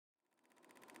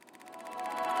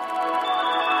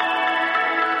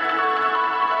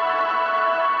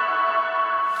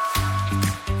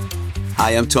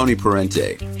Hi, I'm Tony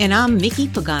Parente. And I'm Mickey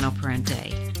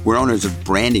Pagano-Parente. We're owners of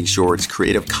Branding Shorts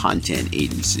Creative Content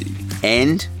Agency.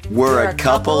 And we're a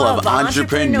couple of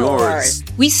entrepreneurs.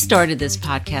 We started this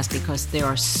podcast because there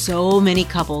are so many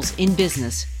couples in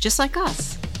business just like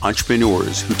us.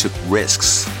 Entrepreneurs who took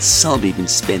risks, some even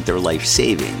spent their life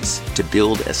savings to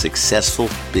build a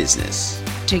successful business.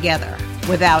 Together,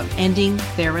 without ending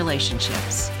their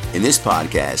relationships. In this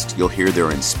podcast, you'll hear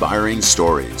their inspiring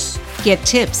stories. Get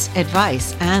tips,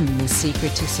 advice, and the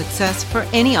secret to success for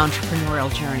any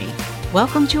entrepreneurial journey.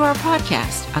 Welcome to our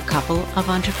podcast, A Couple of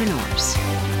Entrepreneurs.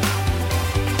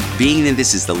 Being that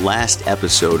this is the last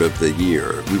episode of the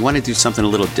year, we want to do something a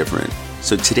little different.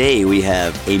 So today we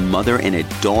have a mother and a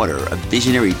daughter, a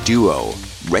visionary duo,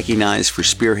 recognized for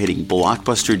spearheading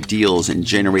blockbuster deals and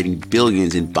generating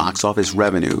billions in box office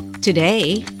revenue.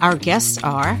 Today, our guests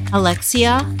are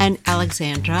Alexia and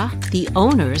Alexandra, the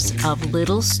owners of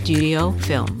Little Studio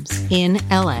Films in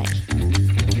LA.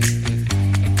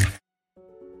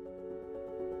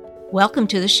 Welcome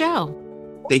to the show.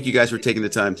 Thank you guys for taking the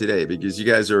time today, because you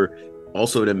guys are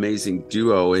also an amazing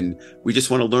duo, and we just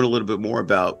want to learn a little bit more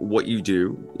about what you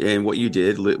do and what you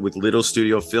did with Little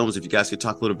Studio Films. If you guys could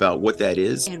talk a little about what that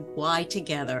is. And why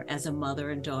together as a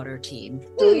mother and daughter team.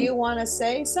 Do you want to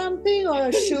say something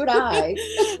or should I?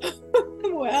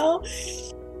 Well,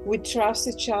 we trust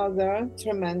each other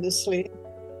tremendously.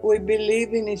 We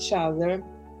believe in each other.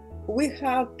 We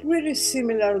have pretty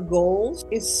similar goals.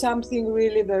 It's something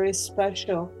really very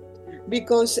special.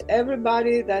 Because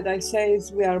everybody that I say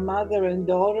is we are mother and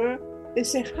daughter, they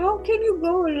say, how can you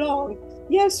go along?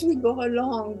 Yes, we go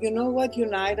along. You know what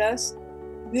unites us?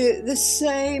 The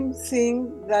same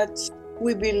thing that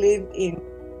we believe in.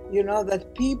 You know,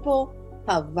 that people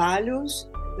have values,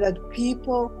 that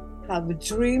people have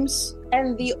dreams.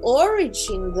 And the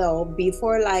origin, though,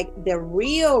 before like the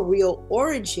real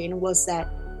origin was that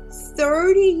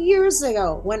 30 years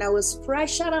ago, when I was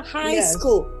fresh out of high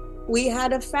school, we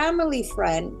had a family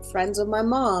friends of my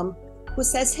mom, who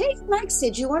says, hey,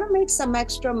 Alexia, do you want to make some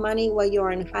extra money while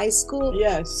you're in high school?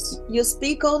 Yes. You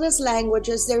speak all these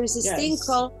languages. There is this thing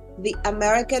called the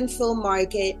American film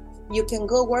market. You can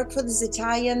go work for this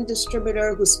Italian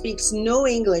distributor who speaks no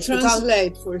English.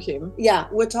 Translate for him. Yeah,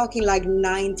 we're talking like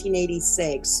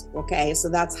 1986. Okay, so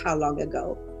that's how long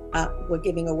ago. We're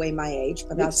giving away my age,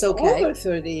 but that's okay. Over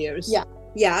 30 years.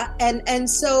 Yeah. And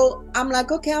so I'm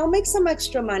like, okay, I'll make some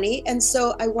extra money. And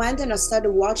so I went and I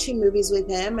started watching movies with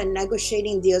him and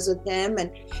negotiating deals with him.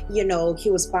 And, you know, he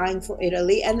was buying for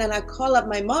Italy. And then I call up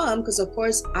my mom, because of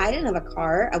course I didn't have a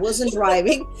car. I wasn't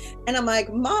driving. And I'm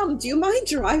like, Mom, do you mind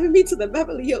driving me to the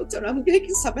Beverly Hills? And I'm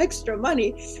making some extra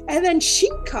money. And then she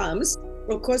comes,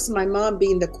 of course, my mom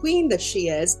being the queen that she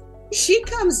is, she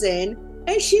comes in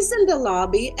and she's in the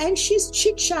lobby and she's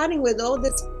chit-chatting with all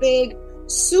this big,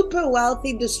 super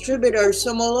wealthy distributors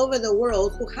from all over the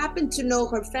world who happen to know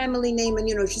her family name, and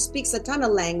you know she speaks a ton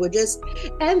of languages,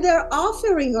 and they're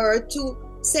offering her to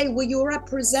say, will you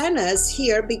represent us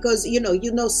here because you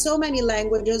know so many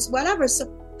languages, whatever.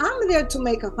 So I'm there to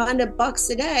make $100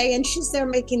 a day, and she's there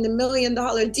making the $1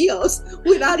 million deals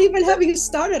without even having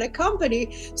started a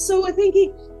company. So we're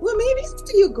thinking, well, maybe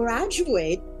after you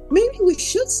graduate, maybe we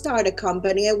should start a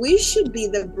company and we should be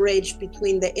the bridge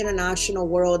between the international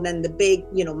world and the big,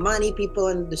 money people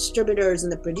and distributors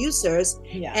and the producers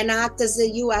and act as a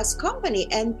U.S. company.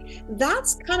 And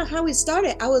that's kind of how we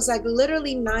started. I was like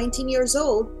literally 19 years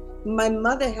old. My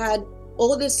mother had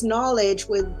all this knowledge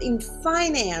in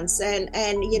finance and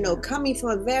coming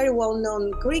from a very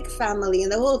well-known Greek family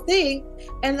and the whole thing.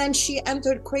 And then she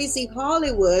entered crazy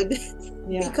Hollywood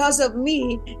because of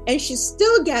me. And she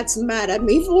still gets mad at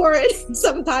me for it.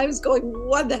 Sometimes going,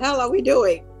 what the hell are we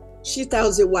doing? She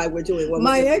tells you why we're doing what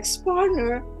My we're doing.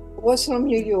 ex-partner was from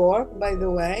New York, by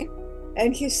the way.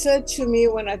 And he said to me,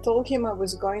 when I told him I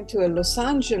was going to Los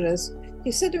Angeles,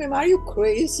 he said to me, are you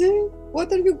crazy?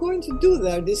 What are you going to do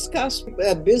there? Discuss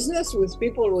business with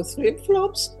people with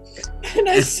flip-flops? And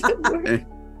I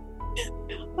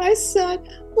said,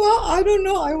 well, I don't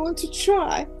know. I want to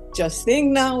try. Just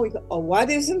think now, what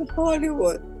is in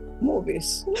Hollywood?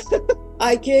 Movies.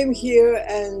 I came here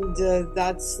and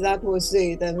that was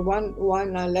it. And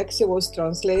when Alexia was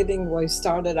translating, what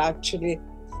started actually,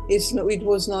 it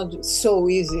was not so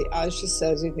easy as she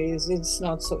says it is. It's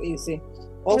not so easy.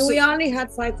 Also, and we only had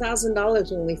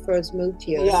 $5,000 when we first moved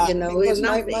here. Yeah, because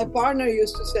my partner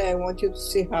used to say, I want you to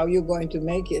see how you're going to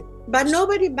make it. But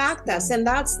nobody backed us. And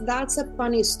that's a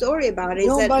funny story about it.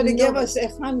 Nobody gave us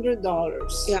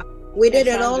 $100. Yeah. We did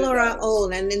it all on our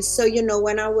own. And then, so, you know,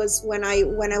 when I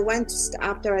went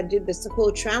after I did this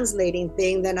whole translating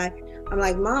thing, then I'm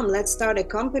like, Mom, let's start a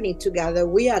company together.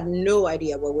 We had no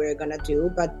idea what we were going to do,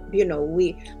 but, you know,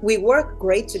 we work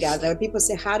great together. People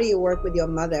say, how do you work with your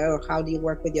mother, or how do you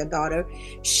work with your daughter?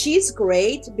 She's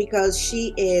great because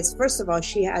she is, first of all,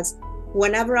 she has,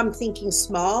 whenever I'm thinking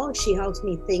small, she helps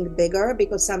me think bigger,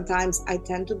 because sometimes I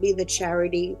tend to be the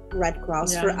charity Red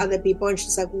Cross for other people. And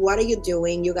she's like, what are you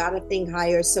doing? You got to think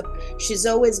higher. So she's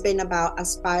always been about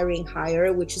aspiring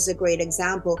higher, which is a great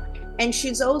example. And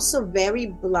she's also very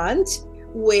blunt,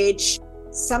 which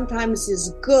sometimes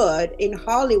is good in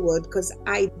Hollywood, because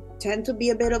I tend to be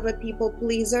a bit of a people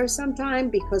pleaser sometimes,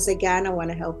 because again, I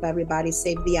want to help everybody,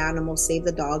 save the animals, save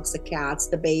the dogs, the cats,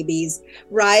 the babies,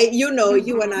 right? You know,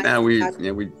 you and I. Now we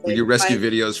do rescue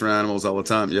videos for animals all the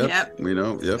time. Yep. We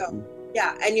know. Yep. So,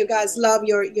 yeah, and you guys love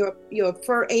your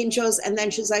fur angels. And then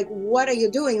she's like, what are you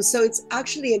doing? So it's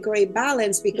actually a great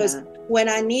balance, because when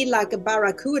I need like a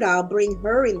barracuda, I'll bring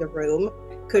her in the room,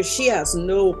 because she has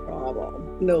no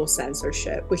problem, no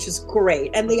censorship, which is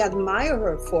great. And they admire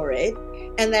her for it.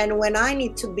 And then when I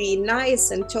need to be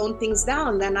nice and tone things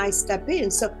down, then I step in.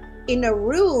 So in a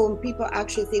room, people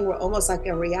actually think we're almost like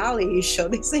a reality show.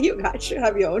 They say, you guys should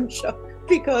have your own show,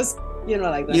 because, you know,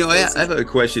 like that. You know, I have a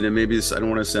question, and maybe this, I don't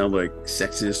want to sound like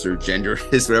sexist or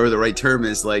genderist, whatever the right term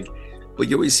is, like, but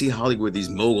you always see Hollywood, these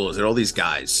moguls and all these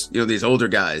guys, you know, these older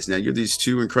guys. Now you're these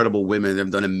two incredible women that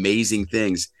have done amazing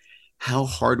things. How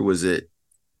hard was it?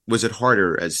 Was it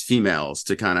harder as females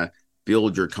to kind of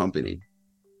build your company?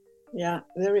 Yeah,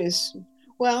 there is.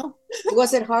 Well,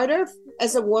 was it harder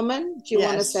as a woman? Do you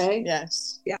want to say?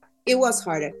 Yes. Yeah, it was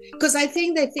harder, because I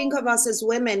think they think of us as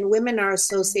women. Women are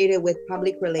associated with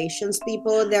public relations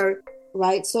people. They're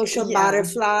right, social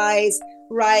butterflies,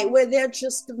 right? We're there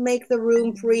just to make the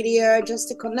room prettier, just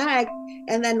to connect.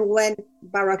 And then when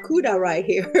Barracuda right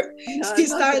here, she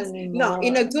starts, no,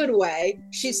 in a good way,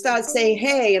 she starts saying,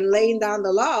 hey, and laying down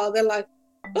the law. They're like,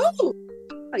 oh,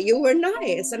 you were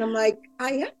nice. And I'm like,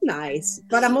 I am nice,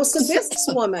 but I'm also a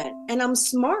businesswoman and I'm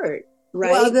smart,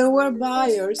 right? Well, there were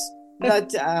buyers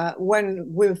that when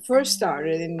we first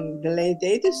started in the late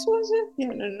 80s, was it? Yeah,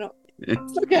 no.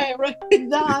 Okay, right.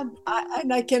 That,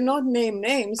 and I cannot name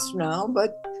names now,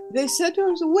 but they said to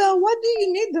us, well, what do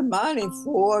you need the money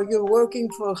for? You're working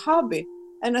for a hobby.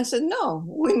 And I said, no,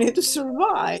 we need to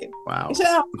survive. Wow. He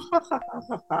said,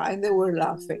 oh, and they were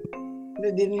laughing.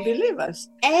 They didn't believe us.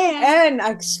 And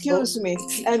excuse me,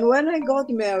 and when I got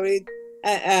married,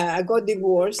 I got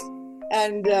divorced,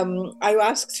 and I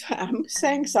asked, I'm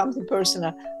saying something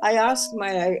personal, I asked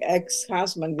my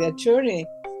ex-husband, the attorney,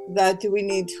 that we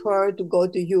need her to go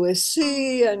to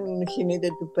USC, and he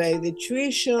needed to pay the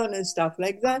tuition and stuff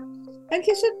like that. And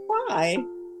he said, why?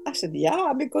 I said,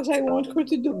 yeah, because I want her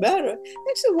to do better.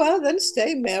 He said, well, then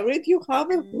stay married. You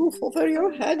have a roof over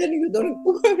your head and you don't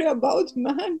worry about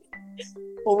money.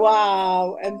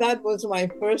 Wow. And that was my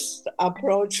first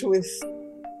approach with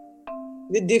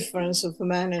the difference of a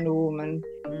man and a woman.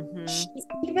 Mm-hmm. She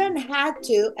even had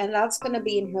to, and that's going to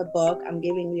be in her book. I'm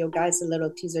giving you guys a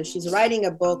little teaser. She's writing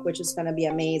a book, which is going to be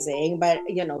amazing, but,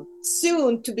 you know,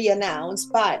 soon to be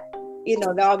announced. But, you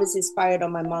know, they're obviously inspired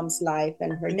on my mom's life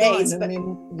and her days. But, I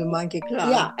mean, the Monkey Club.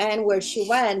 Yeah, and where she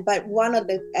went. But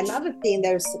another thing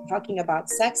they're talking about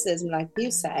sexism, like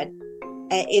you said,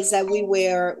 is that we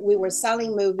were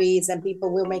selling movies and people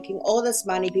were making all this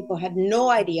money. People had no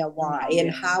idea why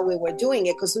and how we were doing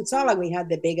it, because it's not like we had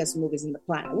the biggest movies in the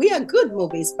planet. We had good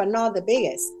movies, but not the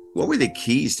biggest. What were the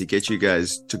keys to get you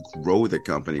guys to grow the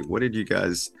company? What did you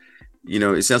guys, you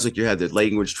know, it sounds like you had the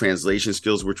language translation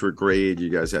skills, which were great. You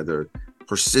guys had the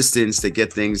persistence to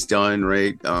get things done,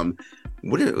 right?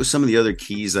 What are some of the other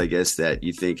keys, I guess, that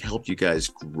you think helped you guys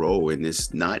grow in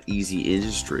this not easy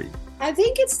industry? I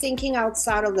think it's thinking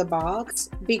outside of the box,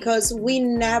 because we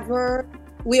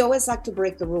always like to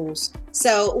break the rules.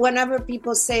 So whenever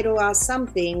people say to us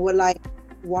something, we're like,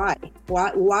 why?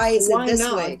 Why is it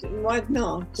this way? Why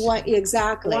not? Why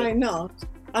exactly? Why not?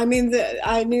 I mean,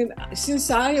 since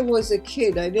I was a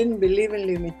kid, I didn't believe in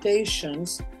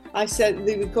limitations. I said,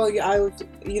 because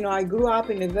I grew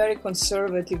up in a very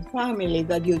conservative family,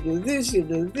 that you do this, you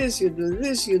do this, you do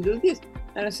this, you do this.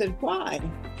 And I said, why?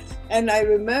 And I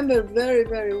remember very,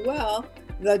 very well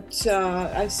that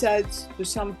I said to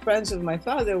some friends of my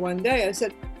father one day, I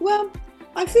said, well,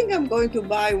 I think I'm going to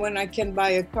buy, when I can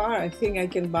buy a car, I think I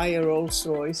can buy a Rolls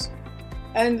Royce.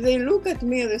 And they look at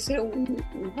me and they say,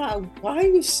 wow, why are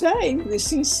you saying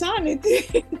this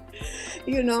insanity?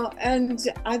 You know, and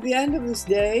at the end of this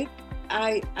day,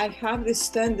 I have this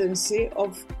tendency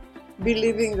of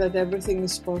believing that everything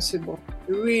is possible.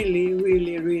 Really,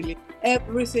 really, really.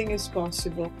 everything is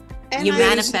possible. And You I-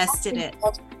 manifested it.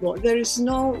 Impossible. There is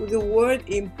the word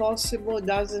impossible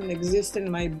doesn't exist in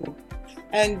my book.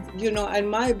 And, and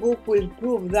my book will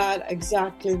prove that,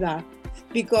 exactly that.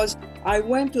 Because I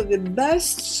went to the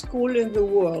best school in the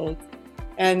world,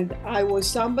 and I was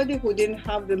somebody who didn't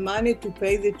have the money to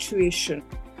pay the tuition.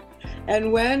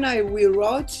 And when we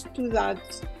wrote to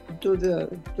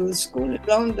the school in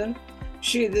London,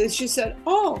 she said,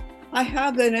 "Oh, I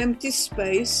have an empty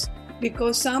space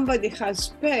because somebody has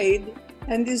paid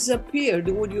and disappeared.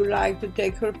 Would you like to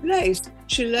take her place?"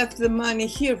 She left the money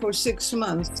here for 6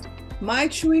 months. My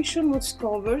tuition was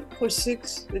covered for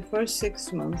the first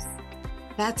 6 months.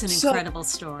 That's an incredible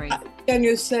story. Can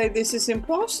you say this is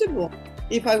impossible?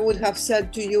 If I would have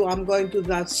said to you, I'm going to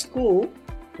that school,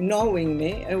 knowing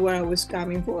me and where I was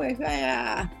coming from, I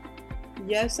say,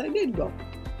 yes, I did go.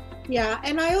 Yeah,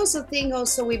 and I also think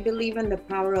we believe in the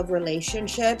power of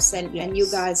relationships, and you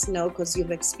guys know, because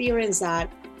you've experienced that.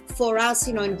 For us,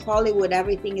 in Hollywood,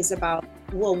 everything is about,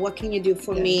 well, what can you do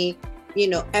for me?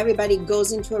 Everybody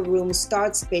goes into a room,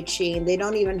 starts pitching. They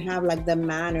don't even have like the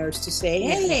manners to say,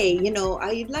 hey,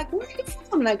 I like, where are you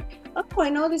from? Like, oh, I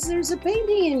noticed there's a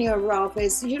painting in your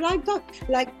office. You like that?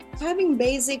 Like having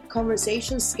basic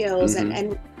conversation skills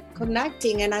and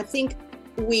connecting. And I think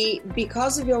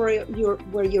because of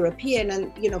we're European,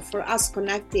 and for us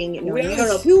connecting,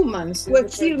 we're humans. We're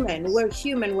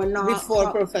human. We're not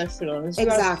before professionals.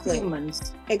 Exactly. We're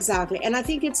humans. Exactly. And I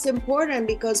think it's important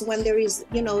because when there is,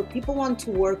 people want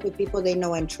to work with people they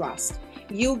know and trust.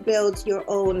 You build your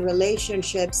own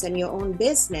relationships and your own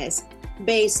business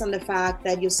based on the fact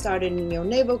that you started in your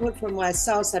neighborhood. From what I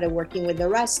saw, started working with the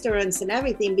restaurants and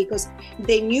everything because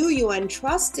they knew you and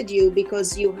trusted you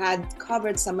because you had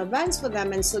covered some events for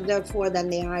them, and so therefore then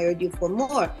they hired you for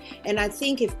more. And I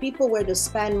think if people were to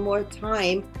spend more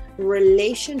time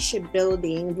relationship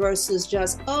building versus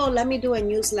just, let me do a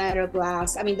newsletter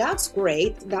blast, I mean, that's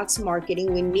great, that's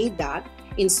marketing, we need that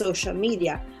in social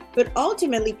media, but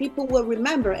ultimately people will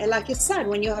remember. And like you said,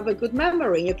 when you have a good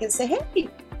memory, you can say, hey,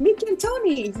 Mickey and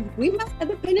Tony, we met at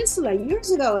the Peninsula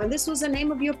years ago, and this was the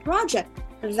name of your project.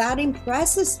 That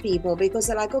impresses people because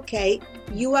they're like, okay,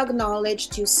 you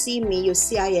acknowledged, you see me, you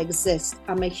see I exist.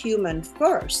 I'm a human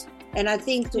first. And I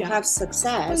think to have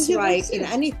success, right, in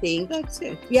anything, that's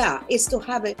it. Yeah, is to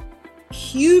have a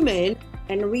human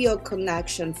and real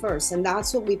connection first. And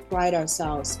that's what we pride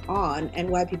ourselves on.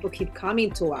 And why people keep coming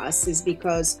to us is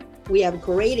because we have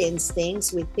great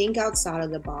instincts. We think outside of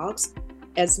the box.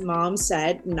 As Mom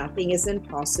said, nothing is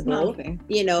impossible, Nothing.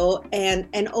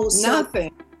 And also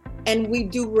nothing. And we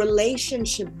do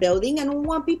relationship building, and we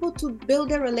want people to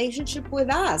build a relationship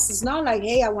with us. It's not like,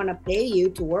 hey, I want to pay you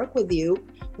to work with you.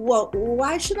 Well,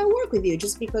 why should I work with you?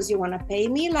 Just because you want to pay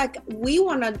me? Like, we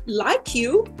want to like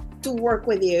you to work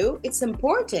with you. It's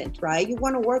important, right? You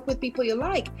want to work with people you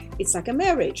like. It's like a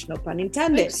marriage, no pun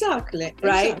intended. Exactly.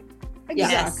 Right?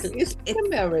 Exactly. Yes. It's like a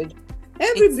marriage.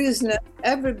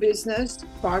 Every business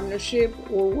partnership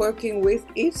or working with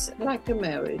is like a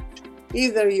marriage.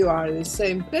 Either you are on the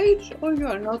same page or you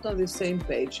are not on the same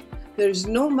page. There's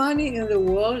no money in the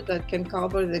world that can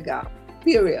cover the gap,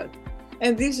 period.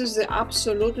 And this is the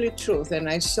absolutely truth. And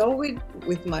I saw it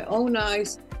with my own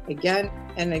eyes again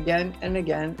and again and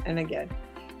again and again.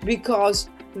 Because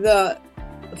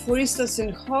for instance,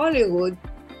 in Hollywood,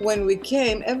 when we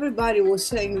came, everybody was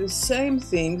saying the same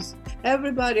things.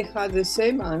 Everybody had the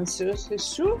same answers.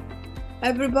 It's true.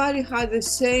 Everybody had the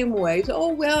same ways.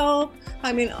 Oh, well,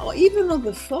 I mean, even on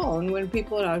the phone when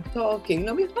people are talking,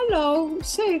 I mean, hello,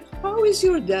 say, how is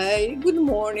your day? Good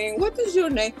morning. What is your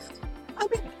name? I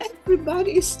mean,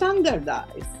 everybody is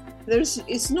standardized. There's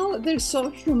so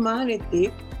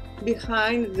humanity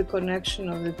behind the connection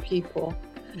of the people.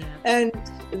 Yeah. And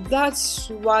that's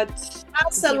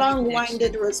a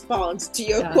long-winded response to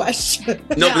your question.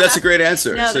 No, but that's a great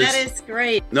answer. No, that is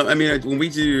great. No, I mean, when we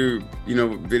do,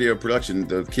 video production,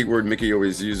 the keyword Mickey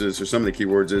always uses, or some of the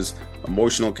keywords, is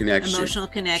emotional connection,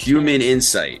 human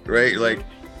insight, right? Like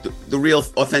the real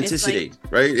authenticity,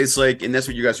 right? It's like, and that's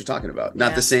what you guys are talking about.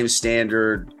 Not the same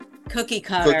standard cookie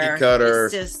cutter.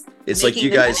 It's like you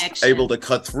guys are able to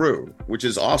cut through, which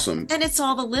is awesome. And it's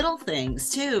all the little things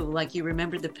too. Like, you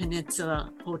remember the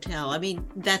Peninsula Hotel. I mean,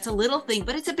 that's a little thing,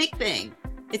 but it's a big thing.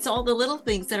 It's all the little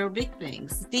things that are big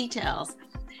things, details.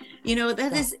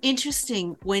 That is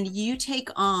interesting. When you take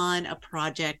on a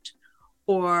project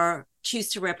or choose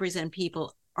to represent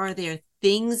people, are there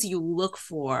things you look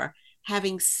for,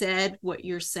 having said what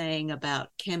you're saying about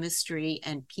chemistry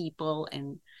and people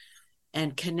and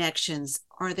connections?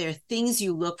 Are there things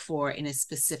you look for in a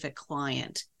specific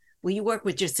client Will you work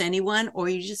with just anyone, or are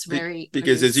you just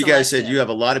because as you guys said, you have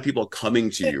a lot of people coming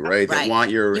to you, right? That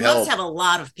want your help. You must have a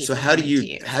lot of people. So how do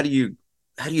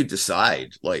you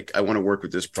decide, like, I want to work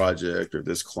with this project or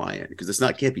this client? Because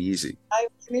it can't be easy. I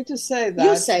need to say that.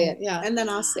 You say it, yeah, and then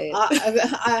I'll say it.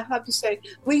 I have to say,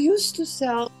 we used to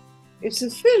sell. It's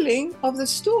a feeling of the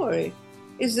story.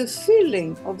 It's the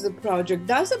feeling of the project.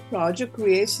 Does the project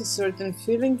create a certain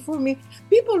feeling for me?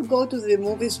 People go to the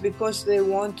movies because they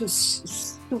want to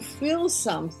feel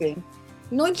something,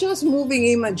 not just moving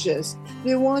images.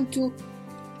 They want to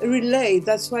relate.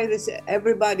 That's why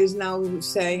everybody's now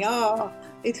saying,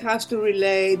 it has to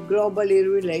relate, globally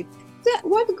relate.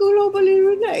 What globally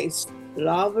relates?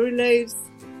 Love relates,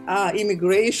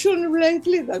 immigration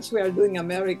lately, that's we are doing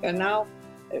America now.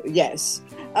 Yes.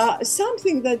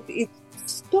 Something that it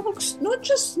talks, not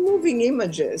just moving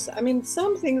images. I mean,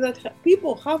 something that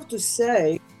people have to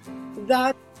say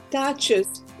that touches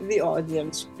the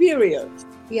audience, period.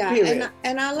 Yeah, period.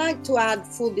 And I like to add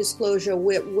full disclosure,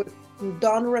 we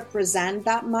don't represent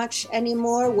that much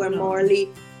anymore. We're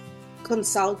morely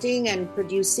consulting and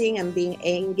producing and being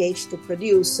engaged to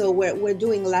produce. So we're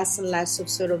doing less and less of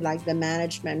sort of like the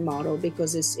management model,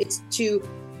 because it's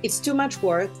too much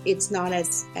work. It's not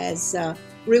as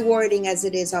rewarding as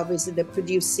it is obviously the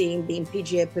producing, being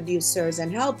PGA producers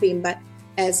and helping. But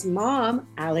as mom,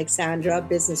 Alexandra,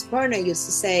 business partner, used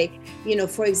to say,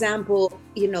 for example,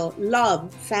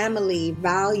 love, family,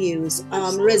 values,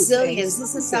 resilience.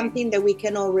 This is something that we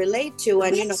can all relate to.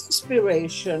 And,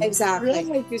 inspiration. Exactly.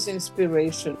 Life is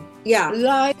inspiration. Yeah.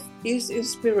 Life is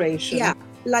inspiration. Yeah.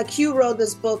 Like you wrote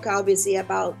this book, obviously,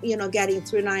 about, getting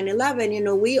through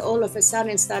 9/11, we all of a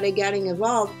sudden started getting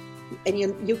involved. And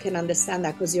you can understand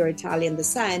that because you're Italian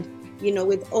descent,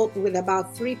 with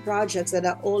about 3 projects that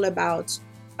are all about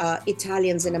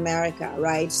Italians in America,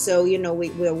 right? So,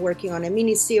 we're working on a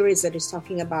mini series that is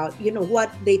talking about,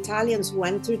 what the Italians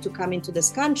went through to come into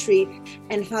this country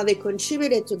and how they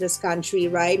contributed to this country,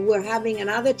 right? We're having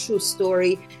another true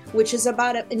story, which is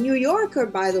about a New Yorker,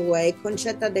 by the way,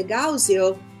 Concetta De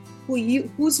Gausio,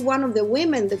 who's one of the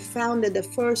women that founded the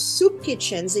first soup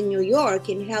kitchens in New York,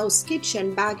 in Hell's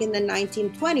Kitchen, back in the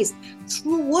 1920s.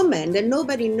 True woman that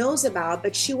nobody knows about,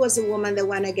 but she was a woman that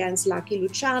went against Lucky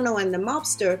Luciano and the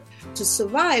mobster to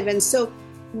survive. And so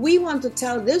we want to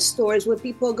tell these stories where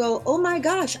people go, oh my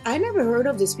gosh, I never heard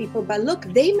of these people, but look,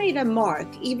 they made a mark,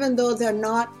 even though they're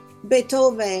not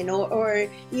Beethoven or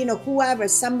whoever,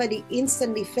 somebody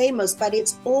instantly famous, but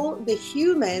it's all the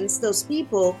humans, those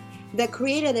people that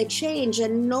created a change,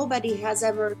 and nobody has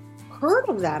ever heard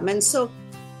of them. And so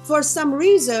for some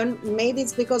reason, maybe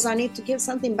it's because I need to give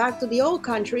something back to the old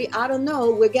country, I don't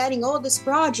know, we're getting all these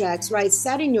projects, right,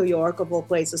 set in New York of all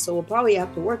places, so we'll probably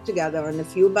have to work together on a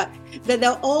few, but that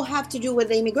they'll all have to do with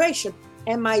the immigration.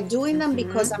 Am I doing them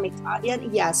because I'm Italian?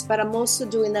 Yes, but I'm also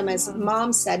doing them, as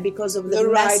Mom said, because of the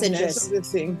messages of the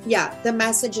thing. Yeah, the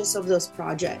messages of those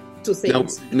projects. To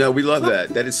things. No, we love that.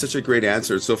 That is such a great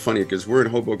answer. It's so funny because we're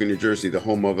in Hoboken, New Jersey, the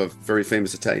home of a very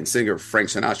famous Italian singer, Frank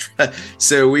Sinatra.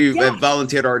 So we have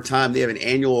volunteered our time. They have an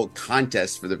annual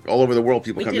contest for all over the world.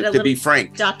 People come to be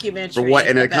Frank. Documentary for what?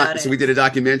 And so we did a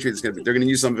documentary. They're going to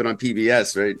use some of it on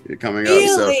PBS, right? Coming up.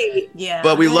 Really? So, yeah.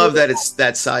 But we love that it's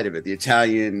that side of it, the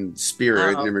Italian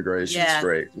spirit and immigration. Yeah. It's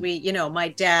great. My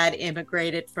dad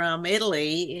immigrated from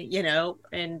Italy,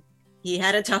 and he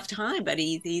had a tough time, but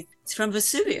he's from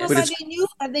Vesuvius. But they knew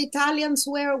that the Italians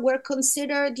were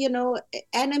considered,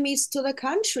 enemies to the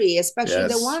country, especially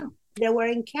the one that were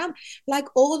in camp. Like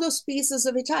all those pieces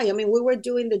of Italian. I mean, we were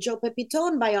doing the Joe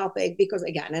Pepitone biopic because,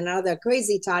 again, another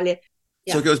crazy Italian.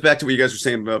 Yeah. So it goes back to what you guys were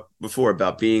saying before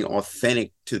about being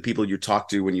authentic to the people you talk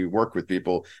to when you work with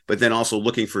people, but then also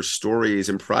looking for stories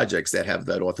and projects that have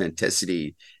that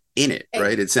authenticity in it,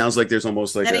 right? It sounds like there's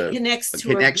almost like it connects to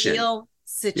connection. A real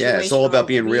situation, it's all about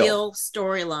being real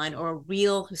storyline or a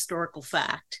real historical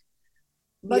fact.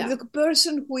 But the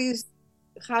person who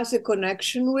has a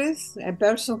connection with, a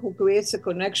person who creates a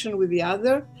connection with the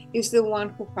other, is the one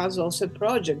who has also a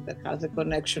project that has a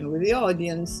connection with the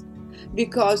audience.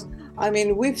 Because,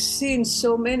 we've seen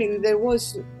so many.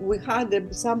 We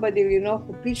had somebody,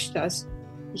 who pitched us.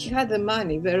 He had the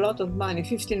money, a lot of money,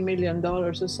 $15 million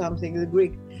or something, the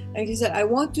Greek. And he said, I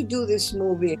want to do this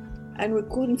movie. And we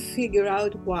couldn't figure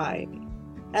out why.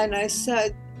 And I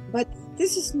said, but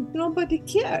nobody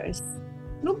cares.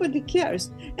 Nobody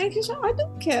cares. And he said, I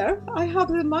don't care. I have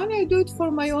the money. I do it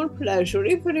for my own pleasure,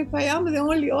 even if I am the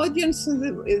only audience in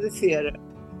the theater.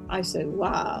 I said,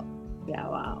 wow. Yeah,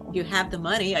 wow. You have the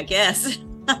money, I guess.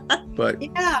 But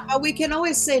yeah, but we can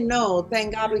always say no.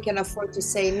 Thank God we can afford to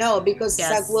say no, because it's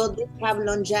like, will this have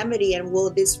longevity and will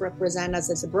this represent us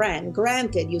as a brand?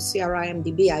 Granted, you see our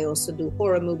IMDb, I also do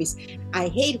horror movies. I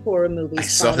hate horror movies. I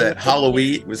saw that.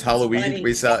 Halloween was Halloween.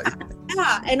 We saw.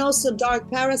 Yeah, and also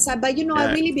Dark Parasite. But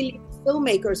I really believe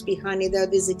filmmakers behind it. There are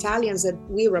these Italians that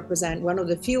we represent, one of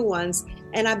the few ones,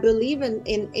 and I believe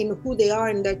in who they are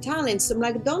and their talents. So I'm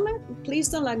like, please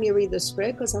don't let me read the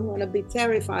script, because I'm going to be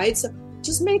terrified. So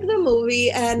just make the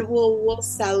movie and we'll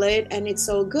sell it and it's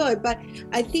all good. But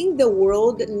I think the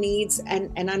world needs,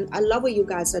 and I love what you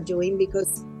guys are doing,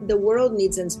 because the world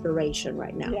needs inspiration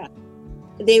right now. Yeah.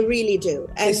 They really do.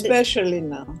 And especially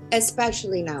now.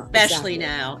 Especially now. Especially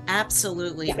now.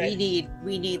 Absolutely. Yeah.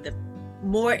 We need the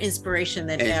more inspiration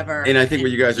than ever. And I think what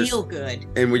you guys feel good.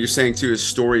 And what you're saying too is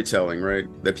storytelling, right?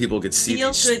 That people could see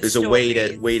there's a way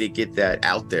to get that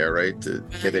out there, right? To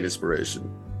get that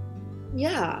inspiration.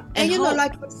 Yeah. And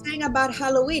like I was saying about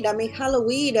Halloween, I mean,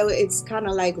 Halloween, it's kind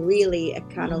of like really a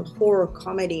kind of horror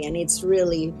comedy, and it's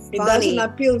really funny. It doesn't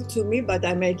appeal to me, but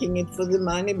I'm making it for the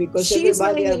money, because she's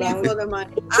everybody making around. It for the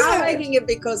money. I'm making it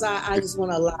because I just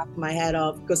want to laugh my head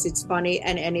off, because it's funny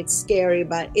and it's scary,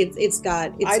 but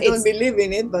I don't believe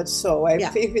in it, but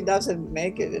if it doesn't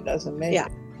make it, it doesn't make it.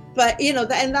 But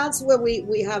and that's where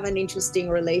we have an interesting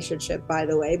relationship, by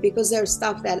the way, because there's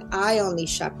stuff that I only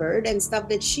shepherd and stuff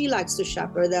that she likes to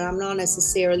shepherd that I'm not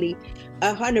necessarily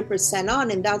 100%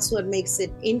 on. And that's what makes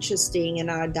it interesting in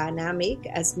our dynamic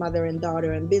as mother and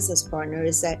daughter and business partner,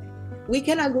 is that we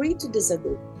can agree to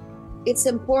disagree. It's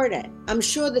important. I'm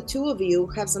sure the two of you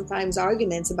have sometimes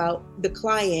arguments about the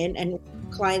client and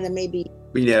client that maybe.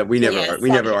 We never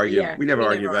argue. We never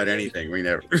argue about anything. We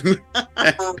never.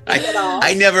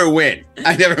 I never win.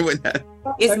 I never win that.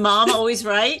 Is mom always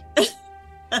right?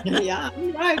 Yeah,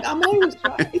 I'm right. I'm always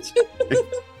right.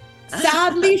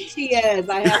 Sadly, she is.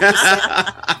 I have to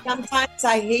say. Sometimes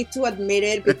I hate to admit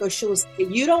it, because she will say,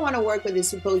 "You don't want to work with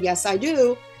these people." Yes, I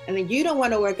do. And then you don't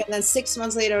want to work. And then 6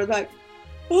 months later, like,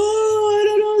 oh, I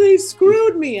don't know, they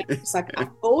screwed me. It's like, I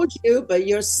told you, but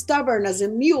you're stubborn as a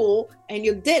mule and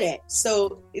you did it.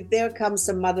 So there comes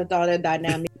the mother-daughter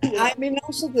dynamic. I mean,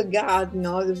 also the gut,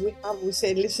 we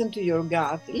say, listen to your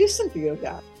gut. Listen to your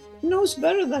gut. It knows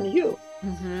better than you.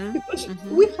 Mm-hmm. Because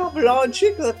we have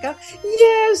logic.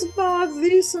 Yes, but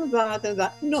this and that and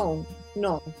that. No.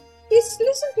 It's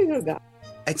listen to your gut.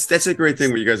 That's a great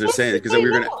thing what you guys are saying, because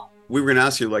we were gonna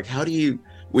ask you, like, how do you,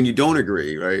 when you don't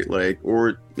agree, right? Like,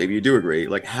 or maybe you do agree,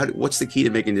 like, what's the key to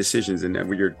making decisions? And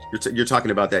when you're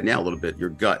talking about that now a little bit, your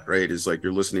gut, right? Is like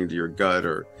you're listening to your gut,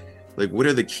 or like, what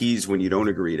are the keys when you don't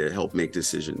agree to help make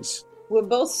decisions? We're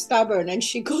both stubborn, and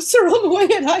she goes her own way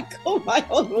and I go my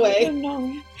own way. I don't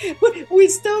know. We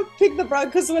still pick the bride,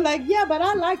 because we're like, yeah, but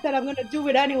I like that. I'm going to do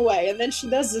it anyway. And then she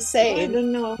does the same. I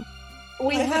don't know.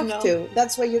 We have to.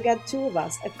 That's why you get two of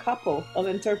us, a couple of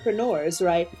entrepreneurs,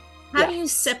 right? How do you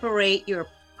separate your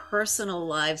personal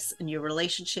lives and your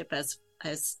relationship as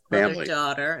mother,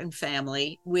 daughter, and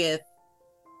family with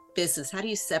business? How do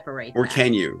you separate? Or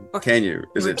can you?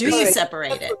 Do you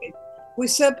separate it? We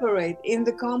separate. In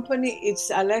the company,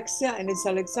 it's Alexia and it's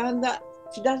Alexandra.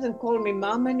 She doesn't call me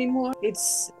mom anymore.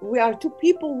 We are two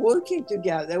people working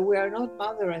together. We are not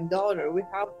mother and daughter. We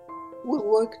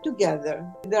work together.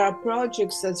 There are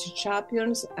projects as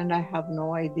champions, and I have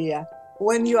no idea.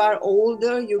 When you are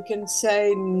older, you can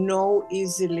say no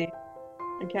easily,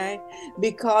 okay?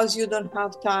 Because you don't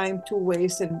have time to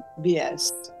waste and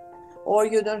BS. Or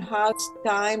you don't have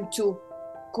time to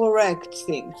correct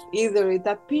things. Either it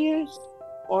appears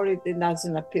or it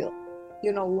doesn't appeal.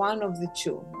 One of the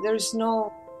two. There's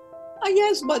no,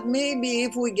 yes, but maybe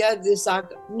if we get this,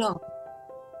 no.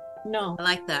 I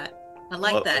like that. I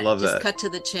love that. Just cut to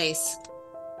the chase.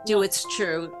 Do what's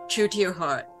true to your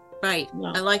heart. Right.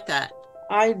 No. I like that.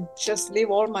 I just live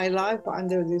all my life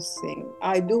under this thing.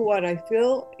 I do what I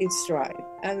feel it's right.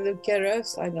 And the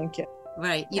rest, I don't care.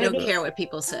 Right. You don't care what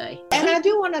people say. And I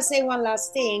do want to say one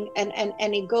last thing, and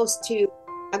it goes to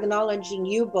acknowledging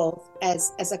you both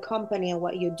as a company and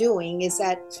what you're doing, is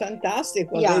that it's fantastic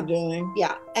what they're doing.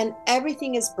 Yeah. And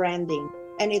everything is branding.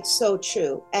 And it's so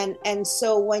true. And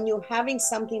so when you're having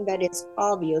something that is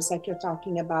obvious, like you're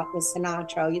talking about with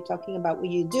Sinatra, or you're talking about what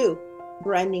you do,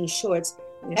 branding shorts,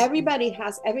 everything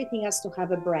has to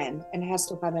have a brand and has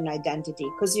to have an identity,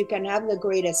 because you can have the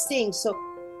greatest things. So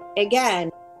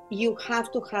again, you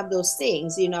have to have those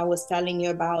things. I was telling you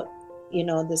about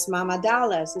this Mama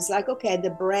Dallas. It's like, okay, the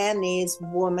brand is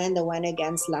woman that went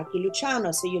against Lucky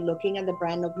Luciano. So you're looking at the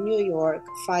brand of New York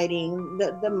fighting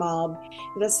the mob,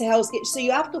 the sales. So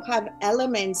you have to have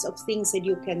elements of things that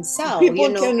you can sell.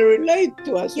 People can relate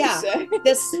to us. Yeah,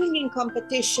 the singing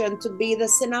competition to be the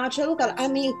Sinatra. Look at, I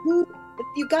mean,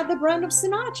 you got the brand of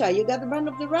Sinatra, you got the brand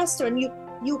of the restaurant.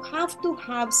 You have to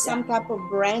have some type of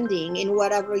branding in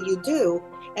whatever you do.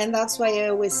 And that's why I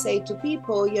always say to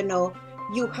people,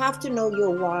 you have to know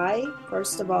your why,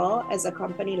 first of all, as a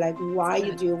company, like why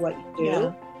you do what you do.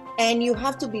 Yeah. And you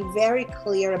have to be very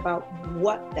clear about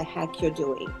what the heck you're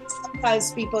doing.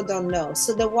 Sometimes people don't know.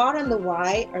 So the what and the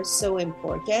why are so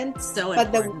important.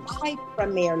 But the why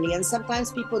primarily, and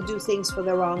sometimes people do things for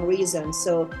the wrong reason.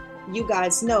 So you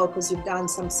guys know, because you've done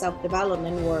some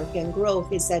self-development work and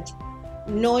growth, is that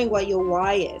knowing what your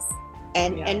why is.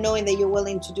 And knowing that you're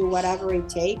willing to do whatever it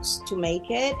takes to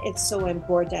make it, it's so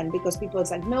important, because people,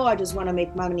 it's like, no, I just want to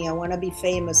make money. I want to be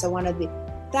famous. I want to be.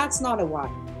 That's not a why.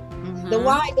 Mm-hmm. The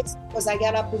why is because I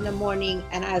get up in the morning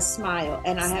and I smile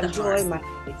and I have joy in my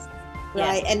face,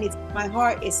 right? And my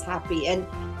heart is happy. And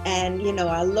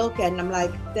I look and I'm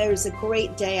like, there's a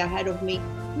great day ahead of me.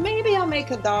 Maybe I'll make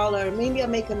 $1, maybe I'll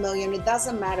make $1 million. It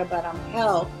doesn't matter, but I'm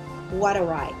hell, what a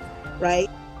ride, right?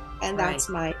 And that's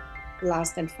my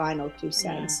last and final 2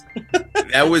 cents.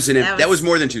 That was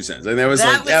more than 2 cents. And that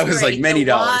was like many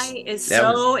dollars. Why is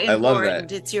so important. I love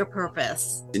that. It's your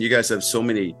purpose. And you guys have so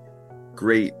many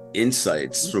great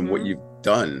insights from what you've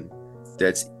done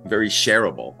that's very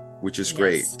shareable, which is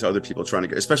great to other people trying to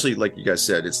get, especially like you guys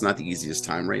said, it's not the easiest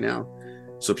time right now.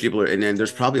 So people are, and then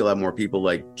there's probably a lot more people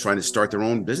like trying to start their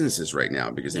own businesses right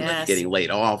now because they might be getting laid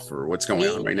off or what's going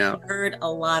on right now. I've heard a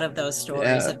lot of those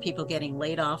stories of people getting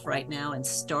laid off right now and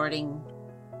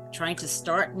trying to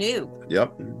start new.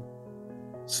 Yep.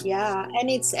 Yeah, and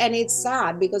it's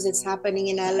sad because it's happening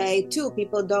in LA too.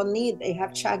 People they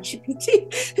have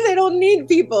ChatGPT. They don't need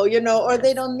people, or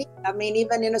they don't need,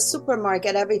 even in a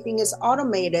supermarket, everything is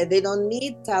automated. They don't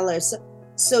need tellers.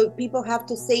 So people have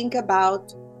to think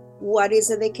about what is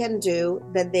it they can do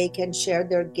that they can share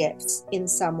their gifts in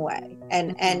some way.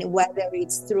 And whether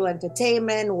it's through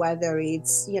entertainment, whether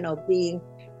it's, being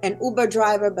an Uber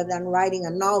driver, but then writing a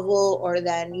novel, or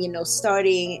then,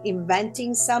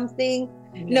 inventing something.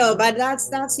 No, but that's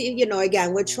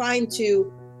again, we're trying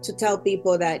to tell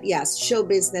people that yes, show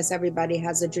business, everybody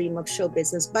has a dream of show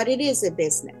business, but it is a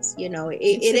business, it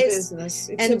is business.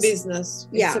 It's a business.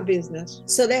 It's a business.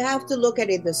 So they have to look at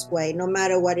it this way, no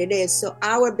matter what it is. So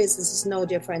our business is no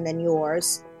different than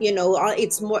yours.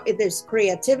 It's more, there's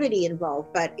creativity involved,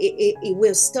 but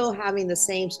we're still having the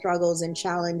same struggles and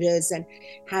challenges, and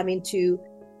having to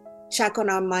check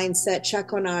on our mindset,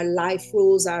 check on our life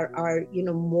rules, our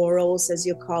morals, as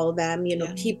you call them,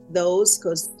 keep those,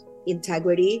 because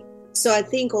integrity. So I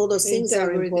think all those things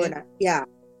are important. Yeah.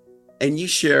 And you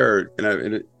share,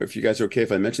 and if you guys are okay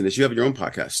if I mention this, you have your own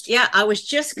podcast. Yeah, I was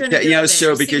just going to.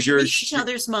 So because you're read each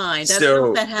other's mind. That's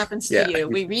how that happens to you.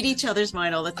 We read each other's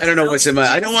mind all the time. I don't know what's in my.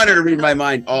 I don't want her to read my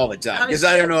mind all the time because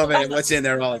I don't know what's in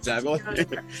there all the time.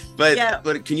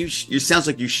 But can you? It sounds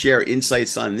like you share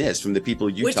insights on this from the people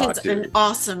you talk to. Which is an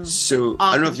awesome. So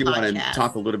I don't know if you want to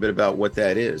talk a little bit about what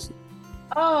that is.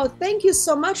 Oh, thank you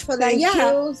so much for that.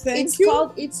 Thank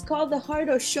you. It's called The Heart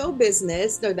of Show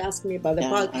Business. They're asking me about the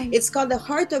podcast. It's called The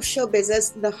Heart of Show Business.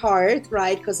 The heart,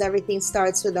 right? Because everything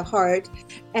starts with the heart.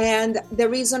 And the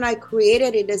reason I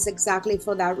created it is exactly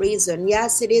for that reason.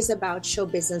 Yes, it is about show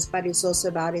business, but it's also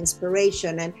about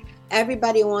inspiration. And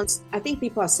everybody I think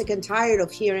people are sick and tired of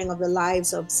hearing of the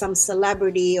lives of some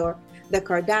celebrity or the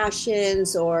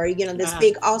Kardashians or, this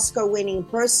big Oscar-winning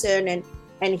person,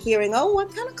 and hearing, oh,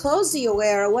 what kind of clothes do you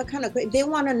wear? Or they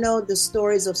want to know the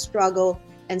stories of struggle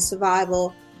and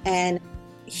survival, and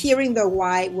hearing their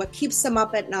why, what keeps them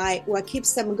up at night, what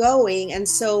keeps them going. And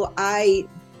so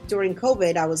during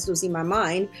COVID, I was losing my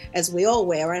mind, as we all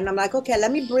were. And I'm like, okay,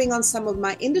 let me bring on some of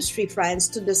my industry friends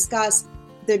to discuss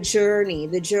the journey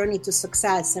to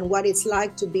success, and what it's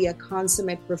like to be a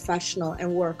consummate professional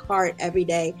and work hard every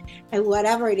day and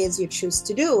whatever it is you choose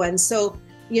to do. And so,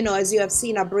 as you have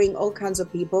seen, I bring all kinds of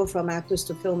people, from actors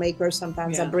to filmmakers.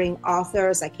 Sometimes I bring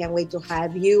authors. I can't wait to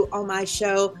have you on my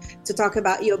show to talk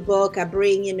about your book. I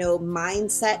bring,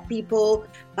 mindset people,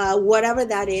 whatever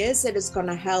that is, it is going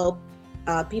to help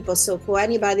people. So for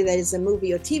anybody that is a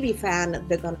movie or TV fan,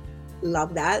 they're going to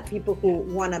love that. People who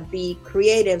want to be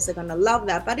creatives are going to love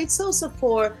that. But it's also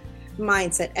for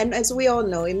mindset. And as we all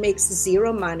know, it makes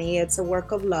zero money. It's a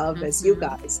work of love, as you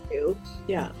guys do.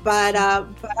 Yeah. But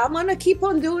I'm going to keep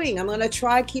on doing. I'm going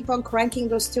to keep on cranking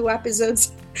those 2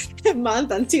 episodes a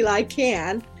month until I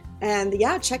can. And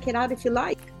check it out if you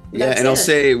like. Yeah, That's and I'll it.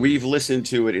 say we've listened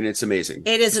to it and it's amazing.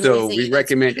 It is So amazing. we It's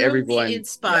recommend truly everyone.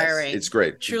 inspiring. Yes, it's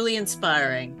great. Truly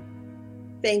inspiring.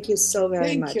 Thank you so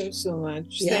very much. Thank you so much.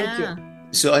 Yeah. Thank you.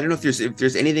 So I don't know if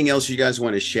there's anything else you guys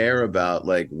want to share about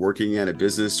like working at a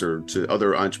business or to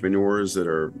other entrepreneurs that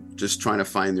are just trying to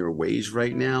find their ways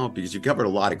right now, because you covered a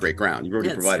lot of great ground. You've already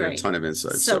That's provided great. a ton of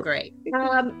insights. So great.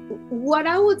 What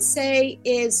I would say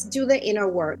is do the inner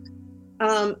work.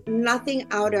 Nothing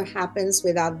outer happens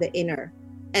without the inner.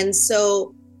 And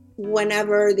so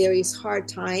whenever there is hard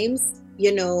times,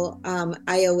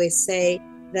 I always say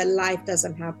that life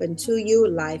doesn't happen to you,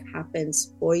 life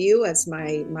happens for you, as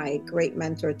my great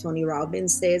mentor Tony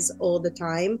Robbins says all the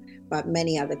time, but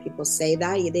many other people say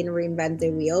that. He didn't reinvent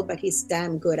the wheel, but he's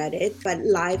damn good at it. But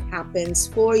life happens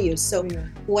for you. So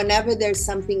whenever there's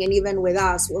something, and even with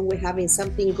us, when we're having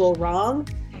something go wrong,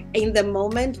 in the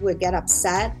moment we get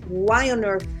upset, why on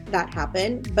earth that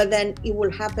happened? But then it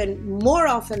will happen more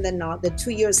often than not that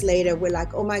 2 years later we're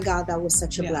like, oh my God, that was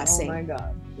such a blessing. Oh my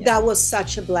God. Yeah. That was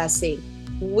such a blessing.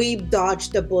 We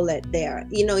dodged the bullet there.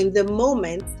 In the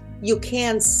moment you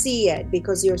can't see it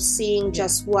because you're seeing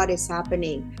just what is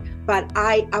happening. But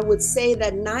I would say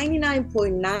that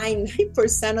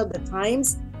 99.99% of the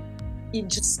times you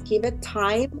just give it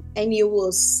time and you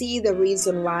will see the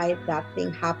reason why that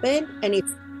thing happened. And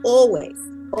it's always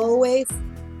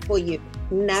for you,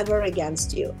 never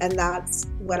against you. And that's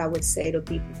what I would say to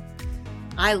people.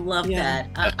 I love that.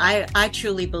 I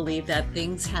truly believe that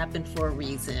things happen for a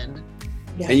reason.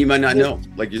 Yeah. And you might not know,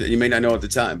 like you may not know at the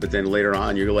time, but then later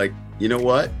on you're like, you know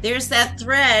what? There's that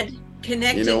thread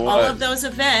connecting all of those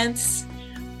events,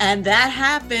 and that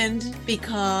happened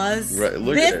because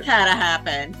this had to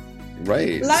happen.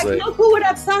 Right. Like who would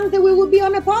have thought that we would be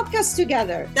on a podcast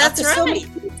together? That's right.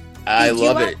 I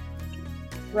love it.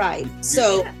 Right.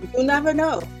 So you never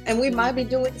know. And we might be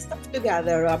doing stuff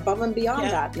together above and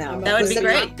beyond that now. That would be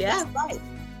great. Yeah. Right.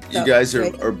 You guys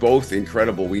are both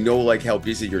incredible. We know like how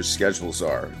busy your schedules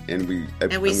are, and we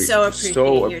so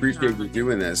appreciate you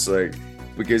doing this, like,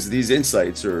 because these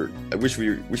insights are. I wish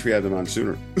we had them on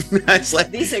sooner. It's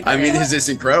like, these are great. I mean, this is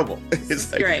incredible.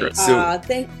 It's like great. So,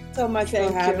 thank you so much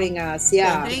for having us.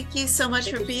 Yeah. Thank you so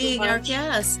much for being our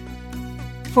guest.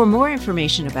 For more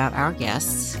information about our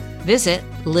guests, visit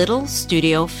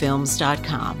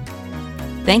littlestudiofilms.com.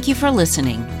 Thank you for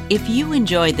listening. If you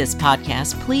enjoyed this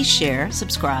podcast, please share,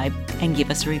 subscribe, and give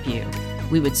us a review.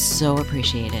 We would so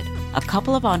appreciate it. A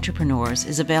Couple of Entrepreneurs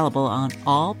is available on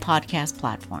all podcast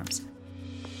platforms.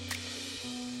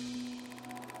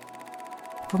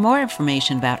 For more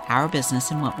information about our business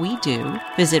and what we do,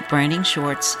 visit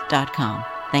brandingshorts.com.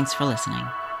 Thanks for listening.